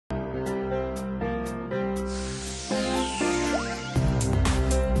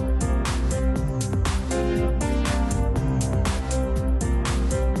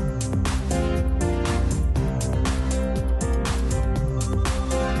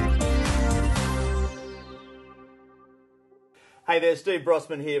Hey there, Steve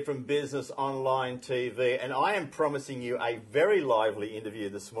Brossman here from Business Online TV, and I am promising you a very lively interview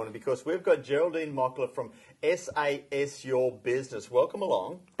this morning because we've got Geraldine Mockler from SAS Your Business. Welcome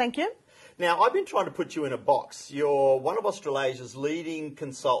along. Thank you. Now, I've been trying to put you in a box. You're one of Australia's leading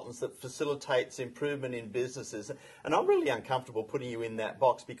consultants that facilitates improvement in businesses, and I'm really uncomfortable putting you in that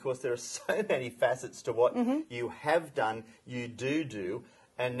box because there are so many facets to what you have done, you do,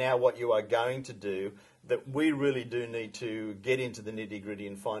 and now what you are going to do, that we really do need to get into the nitty-gritty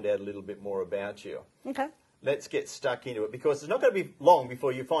and find out a little bit more about you. Okay. Let's get stuck into it because it's not going to be long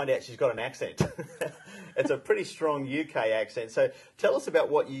before you find out she's got an accent. It's a pretty strong UK accent. So tell us about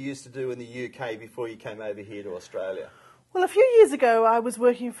what you used to do in the UK before you came over here to Australia. Well, a few years ago, I was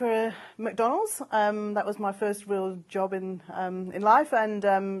working for McDonald's. That was my first real job in life, and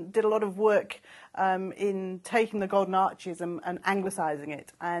did a lot of work in taking the Golden Arches and anglicising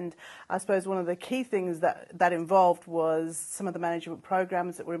it. And I suppose one of the key things that involved was some of the management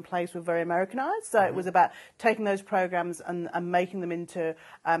programs that were in place were very Americanised. So it was about taking those programs and making them into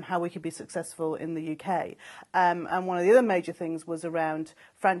how we could be successful in the UK. And one of the other major things was around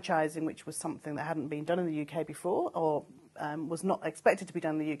franchising, which was something that hadn't been done in the UK before, or was not expected to be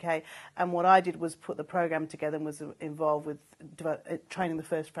done in the UK. And what I did was put the program together and was involved with training the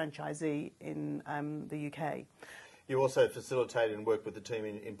first franchisee in the UK. You also facilitated and worked with the team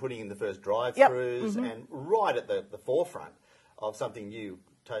in putting in the first drive-throughs and right at the forefront of something new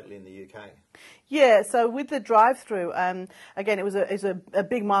totally in the UK. Yeah, so with the drive-through, again, it was a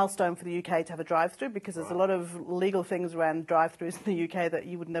big milestone for the UK to have a drive-through because there's a lot of legal things around drive-throughs in the UK that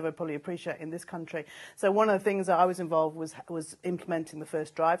you would never probably appreciate in this country. So one of the things that I was involved was implementing the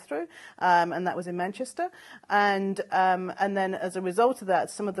first drive-through, and that was in Manchester. And then as a result of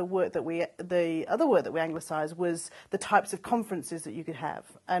that, some of the other work that we anglicised was the types of conferences that you could have.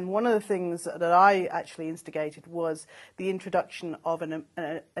 And one of the things that I actually instigated was the introduction of an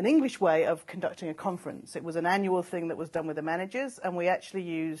English way of conducting a conference. It was an annual thing that was done with the managers, and we actually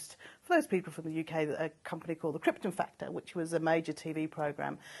used, for those people from the UK, a company called the Krypton Factor, which was a major TV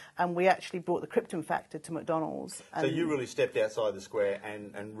programme, and we actually brought the Krypton Factor to McDonald's. So you really stepped outside the square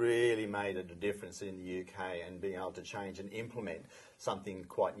and really made a difference in the UK and being able to change and implement something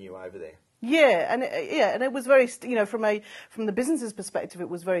quite new over there. Yeah, and it was very, from the business's perspective, it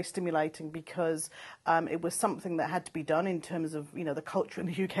was very stimulating because it was something that had to be done in terms of, the culture in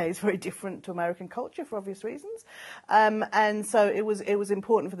the UK is very different to American culture for obvious reasons, and so it was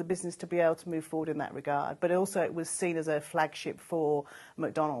important for the business to be able to move forward in that regard. But also, it was seen as a flagship for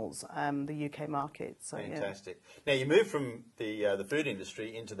McDonald's, the UK market. So, fantastic. Yeah. Now you moved from the food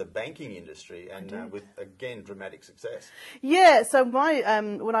industry into the banking industry, and with again dramatic success. Yeah. So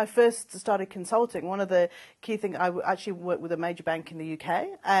when I first started consulting, one of the key things, I actually worked with a major bank in the UK,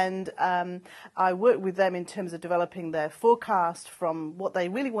 and I worked with them in terms of developing their forecast from what they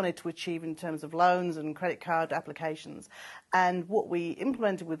really wanted to achieve in terms of loans and credit card applications. And what we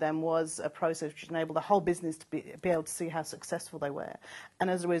implemented with them was a process which enabled the whole business to be able to see how successful they were. And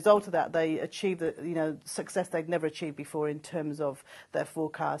as a result of that, they achieved the success they'd never achieved before in terms of their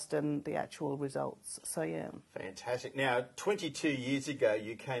forecast and the actual results. So yeah. Fantastic. Now, 22 years ago,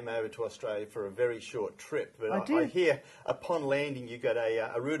 you came over to Australia for a very short trip, but I hear upon landing you got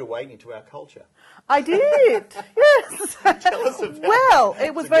a rude awakening to our culture. I did, yes. Tell us about Well, that.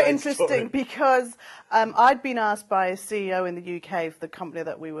 it was very interesting because I'd been asked by a CEO in the UK for the company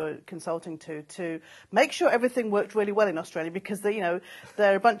that we were consulting to make sure everything worked really well in Australia because there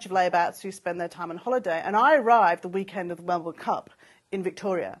are a bunch of layabouts who spend their time on holiday, and I arrived the weekend of the Melbourne Cup in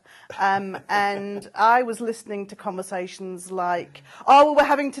Victoria, and I was listening to conversations like, "Oh, well, we're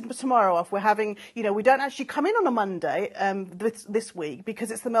having tomorrow off. We're having, we don't actually come in on a Monday this week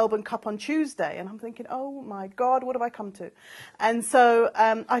because it's the Melbourne Cup on Tuesday." And I'm thinking, "Oh my God, what have I come to?" And so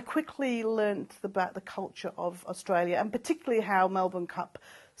I quickly learnt about the culture of Australia, and particularly how Melbourne Cup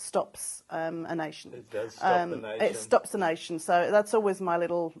stops a nation. It does stop the nation. It stops the nation. So that's always my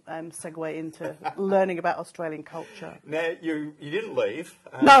little segue into learning about Australian culture. Now, you didn't leave.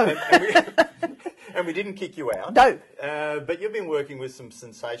 No. And we didn't kick you out. No. But you've been working with some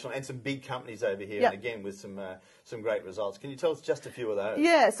sensational and some big companies over here, and again with some great results. Can you tell us just a few of those?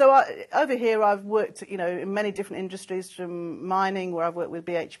 Yeah, so over here I've worked, in many different industries, from mining, where I've worked with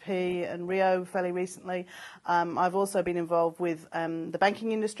BHP and Rio fairly recently. I've also been involved with the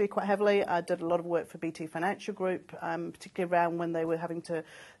banking industry quite heavily. I did a lot of work for BT Financial Group, particularly around when they were having to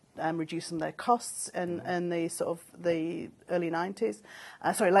reduce some of their costs in the sort of the late 90s,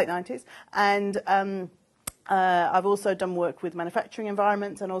 and I've also done work with manufacturing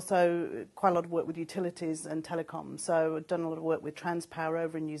environments and also quite a lot of work with utilities and telecom. So I've done a lot of work with Transpower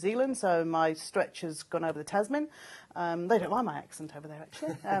over in New Zealand. So my stretch has gone over the Tasman. They don't like my accent over there,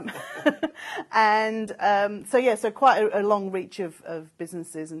 actually. So quite a long reach of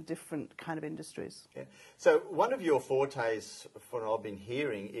businesses and different kind of industries. Yeah. So one of your fortes, from what I've been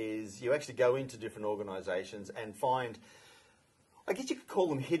hearing, is you actually go into different organisations and find, I guess you could call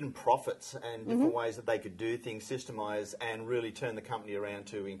them hidden profits and different ways that they could do things, systemise and really turn the company around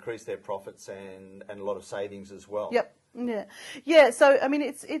to increase their profits and a lot of savings as well. Yep. Yeah. So I mean,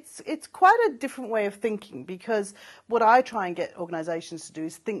 it's quite a different way of thinking, because what I try and get organisations to do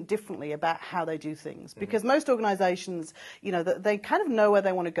is think differently about how they do things. Because most organisations, they kind of know where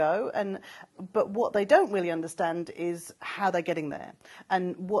they want to go, but what they don't really understand is how they're getting there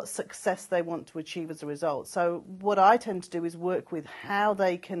and what success they want to achieve as a result. So what I tend to do is work with how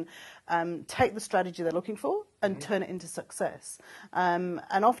they can take the strategy they're looking for and turn it into success. And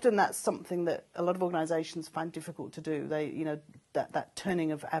often that's something that a lot of organisations find difficult to do. That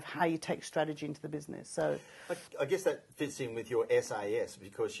turning of how you take strategy into the business. So I guess that fits in with your SAS,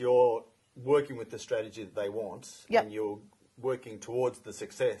 because you're working with the strategy that they want and you're working towards the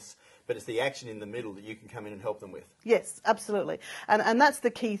success, but it's the action in the middle that you can come in and help them with. Yes, absolutely. And that's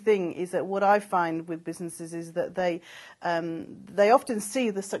the key thing, is that what I find with businesses is that they often see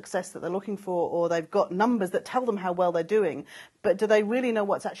the success that they're looking for, or they've got numbers that tell them how well they're doing, but do they really know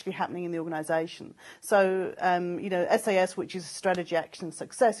what's actually happening in the organisation? So, SAS, which is Strategy, Action,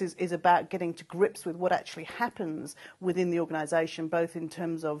 Success, is about getting to grips with what actually happens within the organisation, both in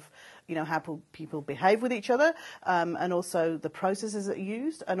terms of how people behave with each other, and also the processes that are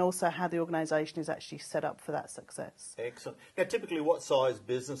used, and also how the organisation is actually set up for that success. Excellent. Now, typically, what size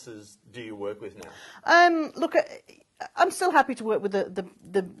businesses do you work with now? Look, I'm still happy to work with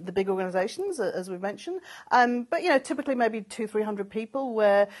the big organisations, as we've mentioned, but typically maybe 200-300 people,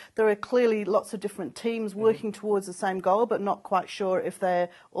 where there are clearly lots of different teams working towards the same goal, but not quite sure if they're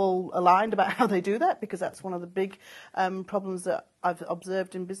all aligned about how they do that, because that's one of the big problems that I've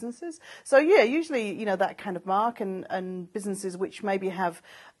observed in businesses. So yeah, usually that kind of mark, and businesses which maybe have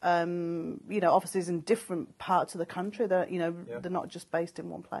offices in different parts of the country. They're they're not just based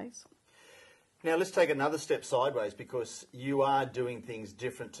in one place. Now, let's take another step sideways, because you are doing things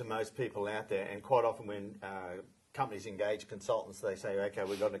different to most people out there. And quite often when companies engage consultants, they say, okay,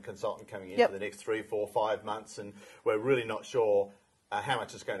 we've got a consultant coming in for the next 3, 4, 5 months, and we're really not sure how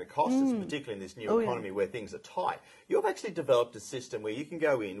much it's going to cost us, particularly in this new economy where things are tight. You've actually developed a system where you can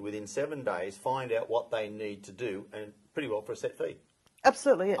go in within 7 days, find out what they need to do, and pretty well for a set fee.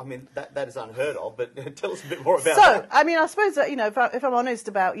 Absolutely. Yeah. I mean, that is unheard of, but tell us a bit more about that. So, I mean, I suppose that, if I'm honest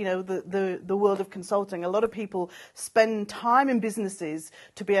about, the world of consulting, a lot of people spend time in businesses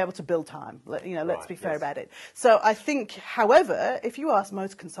to be able to build time. Let's be fair about it. So I think, however, if you ask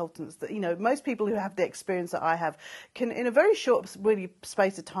most consultants, that, most people who have the experience that I have can, in a very short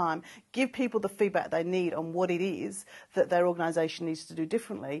space of time, give people the feedback they need on what it is that their organisation needs to do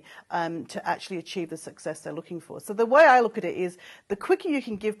differently to actually achieve the success they're looking for. So the way I look at it is, the quicker you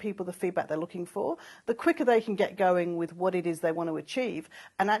can give people the feedback they're looking for, the quicker they can get going with what it is they want to achieve,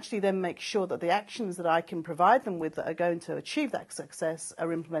 and actually then make sure that the actions that I can provide them with that are going to achieve that success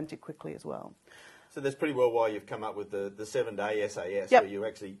are implemented quickly as well. So that's pretty well why you've come up with the 7-day SAS, where you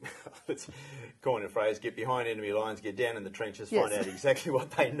actually, let's coin a phrase, get behind enemy lines, get down in the trenches, find out exactly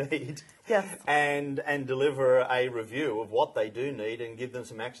what they need, and deliver a review of what they do need and give them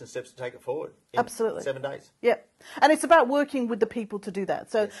some action steps to take it forward in 7 days. Yep. And it's about working with the people to do that.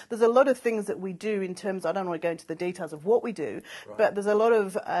 So there's a lot of things that we do in terms, I don't want to go into the details of what we do, but there's a lot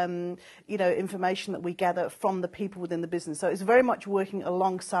of, information that we gather from the people within the business. So it's very much working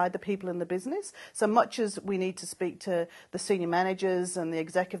alongside the people in the business. So much as we need to speak to the senior managers and the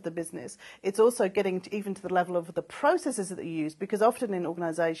exec of the business, it's also getting even to the level of the processes that are used, because often in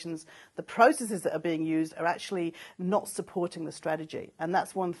organisations, the processes that are being used are actually not supporting the strategy. And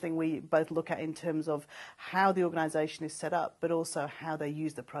that's one thing we both look at in terms of how the organisation is set up, but also how they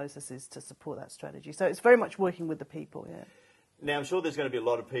use the processes to support that strategy. So it's very much working with the people, Now, I'm sure there's going to be a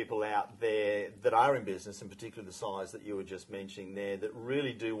lot of people out there that are in business, in particular the size that you were just mentioning there, that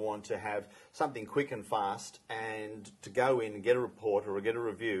really do want to have something quick and fast, and to go in and get a report or get a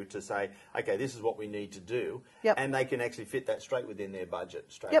review to say, okay, this is what we need to do, and they can actually fit that straight within their budget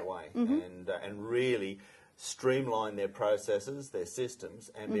straight away, and really streamline their processes, their systems,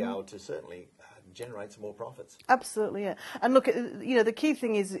 and be able to certainly generates more profits. Absolutely, yeah. And look, the key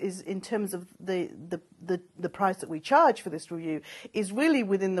thing is in terms of the price that we charge for this review is really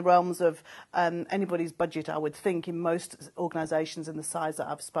within the realms of anybody's budget, I would think, in most organisations in the size that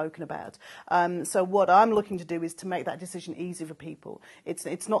I've spoken about. So what I'm looking to do is to make that decision easy for people.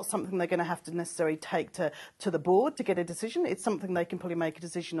 It's not something they're going to have to necessarily take to the board to get a decision. It's something they can probably make a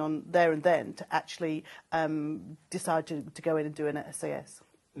decision on there and then to actually decide to go in and do an SAS.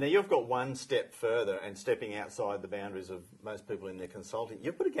 Now, you've got one step further and stepping outside the boundaries of most people in their consulting.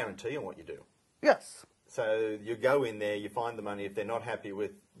 You've put a guarantee on what you do. Yes. So you go in there, you find the money. If they're not happy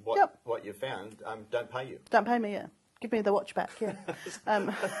with what you found, don't pay you. Don't pay me, yeah. Give me the watch back, yeah.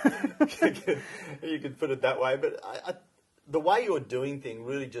 You could put it that way. But the way you're doing things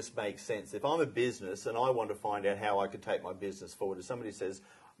really just makes sense. If I'm a business and I want to find out how I could take my business forward, if somebody says,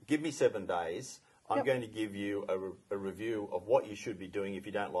 give me 7 days, I'm going to give you a review of what you should be doing. If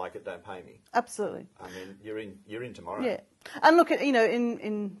you don't like it, don't pay me. Absolutely. I mean, you're in tomorrow. Yeah. And look,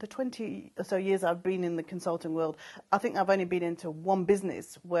 in the 20 or so years I've been in the consulting world, I think I've only been into one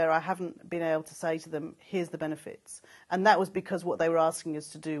business where I haven't been able to say to them, here's the benefits. And that was because what they were asking us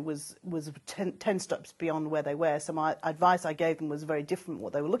to do was 10 steps beyond where they were. So my advice I gave them was very different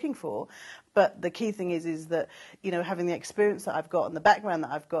what they were looking for. But the key thing is that, having the experience that I've got and the background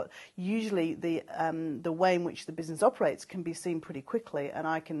that I've got, usually the way in which the business operates can be seen pretty quickly, and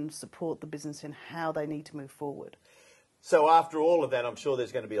I can support the business in how they need to move forward. So after all of that, I'm sure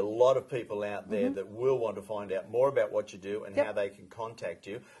there's going to be a lot of people out there that will want to find out more about what you do and how they can contact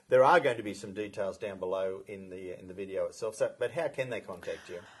you. There are going to be some details down below in the video itself. But how can they contact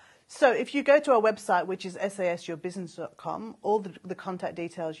you? So if you go to our website, which is sasyourbusiness.com, all the contact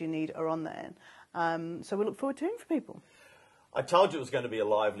details you need are on there. So we look forward to hearing from people. I told you it was going to be a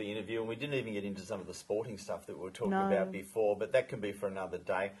lively interview, and we didn't even get into some of the sporting stuff that we were talking about before, but that can be for another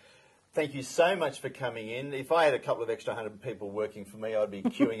day. Thank you so much for coming in. If I had a couple of extra 100 people working for me, I'd be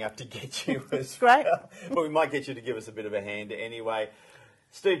queuing up to get you as Great. well. But we might get you to give us a bit of a hand anyway.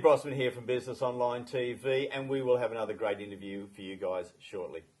 Steve Brossman here from Business Online TV, and we will have another great interview for you guys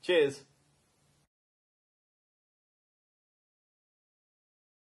shortly. Cheers.